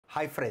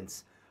Hi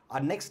friends,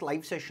 our next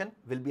live session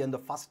will be on the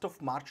 1st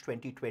of March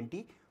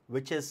 2020,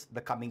 which is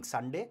the coming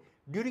Sunday,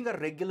 during our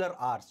regular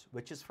hours,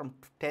 which is from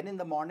 10 in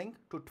the morning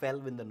to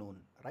 12 in the noon,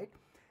 right?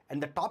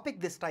 And the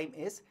topic this time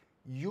is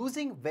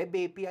using web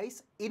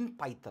APIs in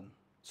Python.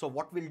 So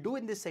what we'll do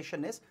in this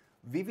session is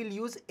we will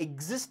use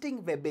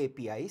existing web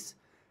APIs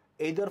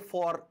either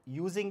for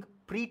using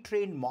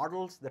pre-trained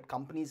models that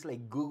companies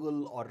like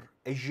Google or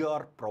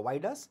Azure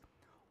provide us,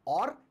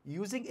 or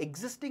using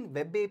existing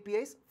web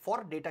APIs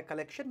for data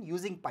collection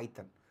using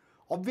Python.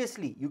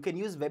 Obviously, you can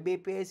use web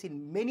APIs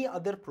in many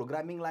other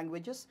programming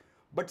languages,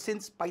 but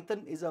since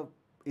Python is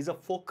a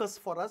focus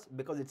for us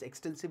because it's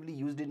extensively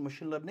used in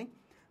machine learning,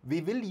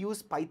 we will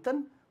use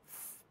Python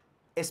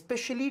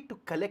especially to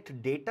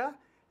collect data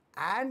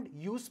and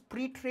use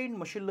pre-trained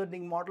machine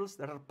learning models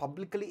that are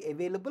publicly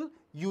available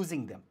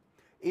using them.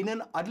 In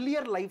an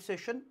earlier live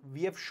session,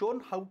 we have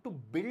shown how to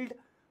build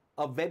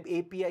a web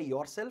API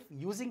yourself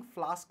using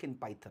Flask in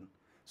Python.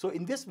 So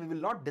in this, we will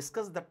not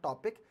discuss that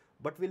topic,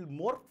 but we'll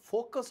more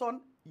focus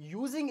on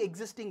using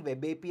existing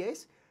web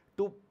APIs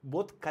to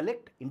both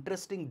collect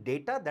interesting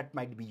data that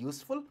might be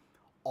useful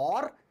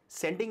or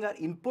sending our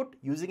input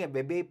using a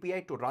web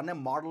API to run a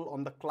model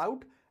on the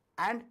cloud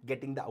and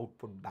getting the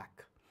output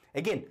back.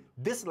 Again,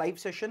 this live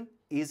session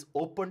is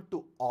open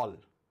to all,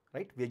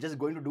 right? We're just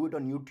going to do it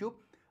on YouTube.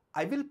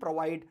 I will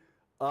provide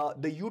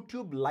the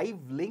YouTube live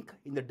link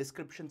in the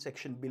description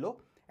section below,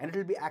 and it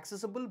will be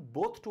accessible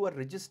both to our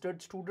registered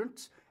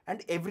students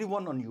and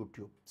everyone on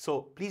YouTube.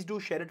 So please do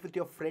share it with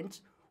your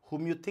friends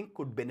whom you think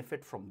could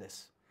benefit from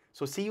this.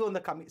 So see you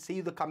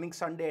the coming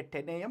Sunday at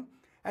 10 a.m.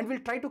 and we'll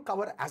try to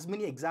cover as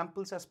many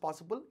examples as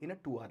possible in a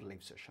 2-hour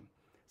live session.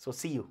 So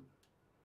see you.